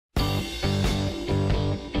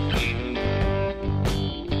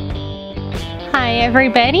Hi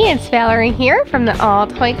everybody, it's Valerie here from the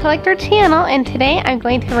AllToyCollector channel, and today I'm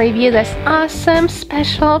going to review this awesome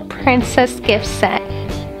special princess gift set.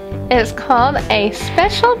 It's called a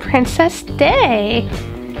Special Princess Day.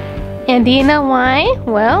 And do you know why?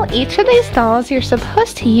 Well, each of these dolls you're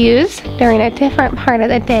supposed to use during a different part of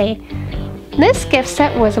the day. This gift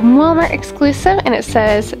set was Walmart exclusive, and it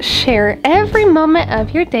says, share every moment of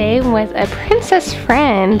your day with a princess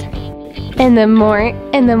friend. In the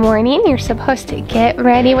morning, you're supposed to get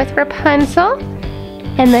ready with Rapunzel,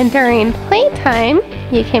 and then during playtime,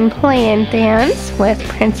 you can play and dance with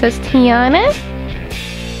Princess Tiana.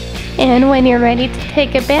 And when you're ready to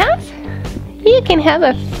take a bath, you can have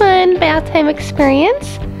a fun bath time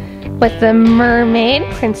experience with the mermaid,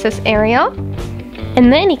 Princess Ariel.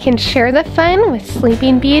 And then you can share the fun with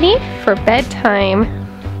Sleeping Beauty for bedtime.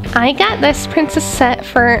 I got this princess set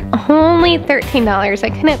for only $13. I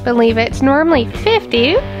couldn't believe it. It's normally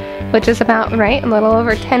 $50, which is about right, a little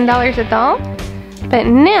over $10 a doll. But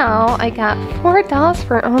now I got 4 dolls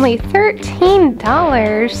for only $13.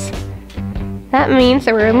 That means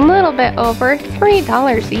they were a little bit over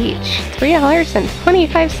 $3 each.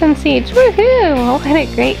 $3.25 each. Woohoo! What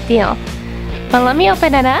a great deal. Well, let me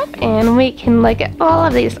open it up and we can look at all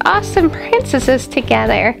of these awesome princesses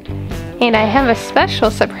together. And I have a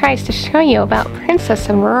special surprise to show you about Princess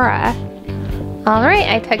Aurora. Alright,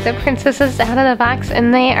 I took the princesses out of the box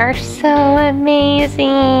and they are so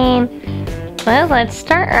amazing. Well, let's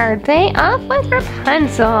start our day off with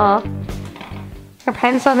Rapunzel.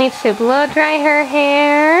 Rapunzel needs to blow dry her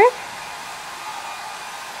hair.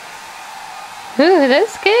 Ooh,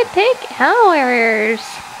 this could take hours.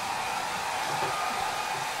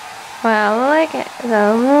 Wow, look at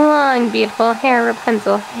the long, beautiful hair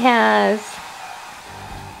Rapunzel has.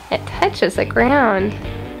 It touches the ground.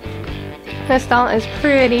 This doll is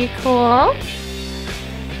pretty cool.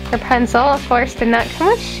 Rapunzel, of course, did not come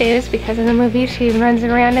with shoes because in the movie she runs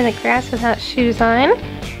around in the grass without shoes on.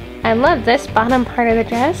 I love this bottom part of the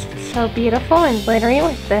dress. It's so beautiful and glittery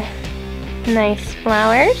with the nice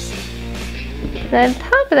flowers. The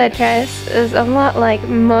top of the dress is a lot like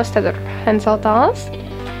most of the Rapunzel dolls.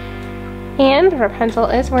 And Rapunzel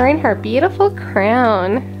is wearing her beautiful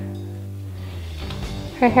crown.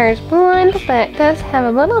 Her hair is blonde, but does have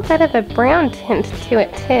a little bit of a brown tint to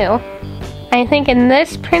it too. I think in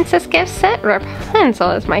this princess gift set,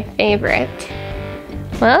 Rapunzel is my favorite.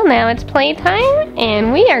 Well, now it's playtime,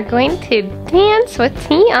 and we are going to dance with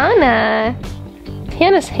Tiana.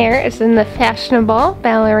 Tiana's hair is in the fashionable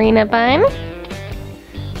ballerina bun.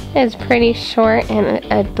 It's pretty short and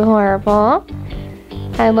adorable.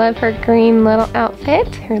 I love her green little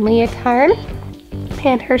outfit, her leotard,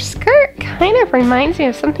 and her skirt kind of reminds me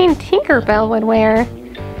of something Tinkerbell would wear.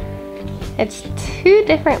 It's 2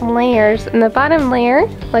 different layers, and the bottom layer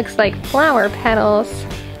looks like flower petals.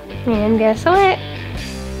 And guess what?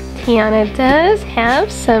 Tiana does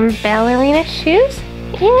have some ballerina shoes,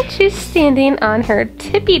 and she's standing on her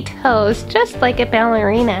tippy toes just like a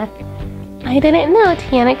ballerina. I didn't know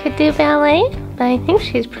Tiana could do ballet, but I think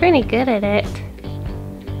she's pretty good at it.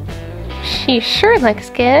 She sure looks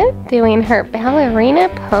good doing her ballerina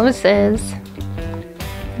poses.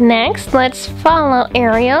 Next, let's follow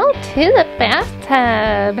Ariel to the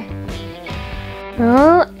bathtub.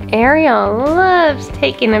 Oh, Ariel loves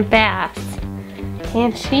taking a bath.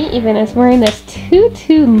 And she even is wearing this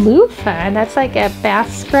tutu loofah. That's like a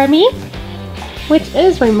bath scrubby, which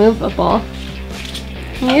is removable.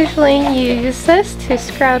 Usually you use this to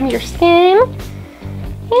scrub your skin.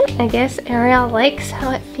 And I guess Ariel likes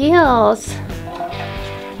how it feels.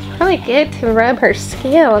 Probably good to rub her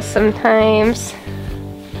scales sometimes.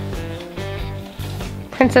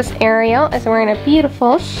 Princess Ariel is wearing a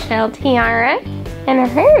beautiful shell tiara, and her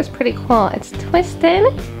hair is pretty cool. It's twisted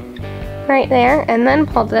right there and then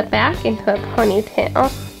pulled it back into a ponytail.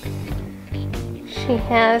 She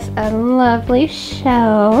has a lovely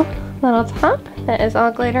show little top that is all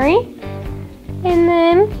glittery, and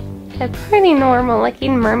then a pretty normal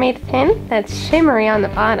looking mermaid fin that's shimmery on the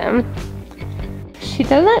bottom. She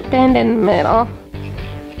doesn't bend in the middle,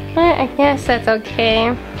 but I guess that's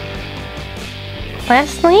okay.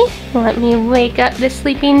 Lastly, let me wake up the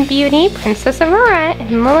Sleeping Beauty, Princess Aurora,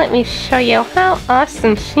 and let me show you how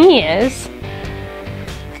awesome she is.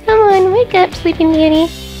 Come on, wake up, Sleeping Beauty.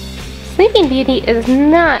 Sleeping Beauty is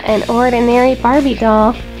not an ordinary Barbie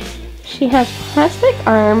doll. She has plastic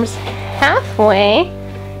arms halfway,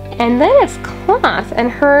 and then it's cloth,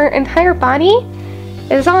 and her entire body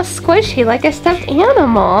is all squishy like a stuffed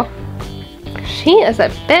animal. She is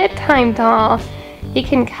a bedtime doll. You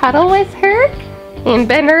can cuddle with her and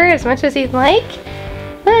bend her as much as you'd like,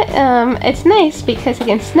 But it's nice because you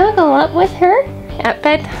can snuggle up with her at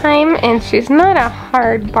bedtime, and she's not a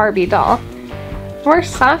hard Barbie doll. More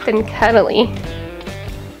soft and cuddly.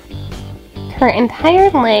 Her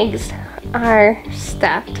entire legs are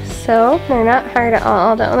stuffed, so they're not hard at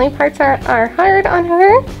all. The only parts are hard on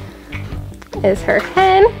her is her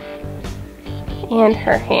head and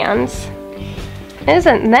her hands.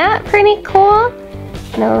 Isn't that pretty cool?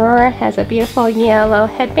 And Aurora has a beautiful yellow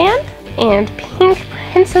headband and pink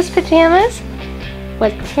princess pajamas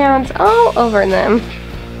with crowns all over them.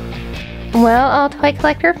 Well, all toy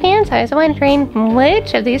collector fans, I was wondering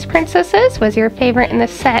which of these princesses was your favorite in the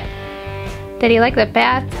set. Did you like the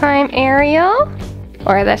bath time Ariel?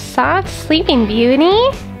 Or the soft sleeping beauty?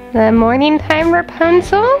 The morning time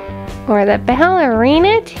Rapunzel? Or the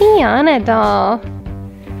Ballerina Tiana doll?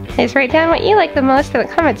 Please write down what you like the most in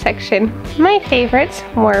the comment section. My favorites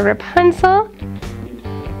were Rapunzel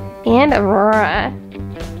and Aurora.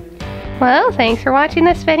 Well, thanks for watching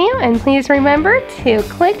this video, and please remember to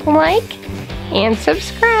click like and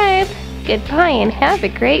subscribe. Goodbye and have a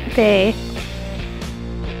great day.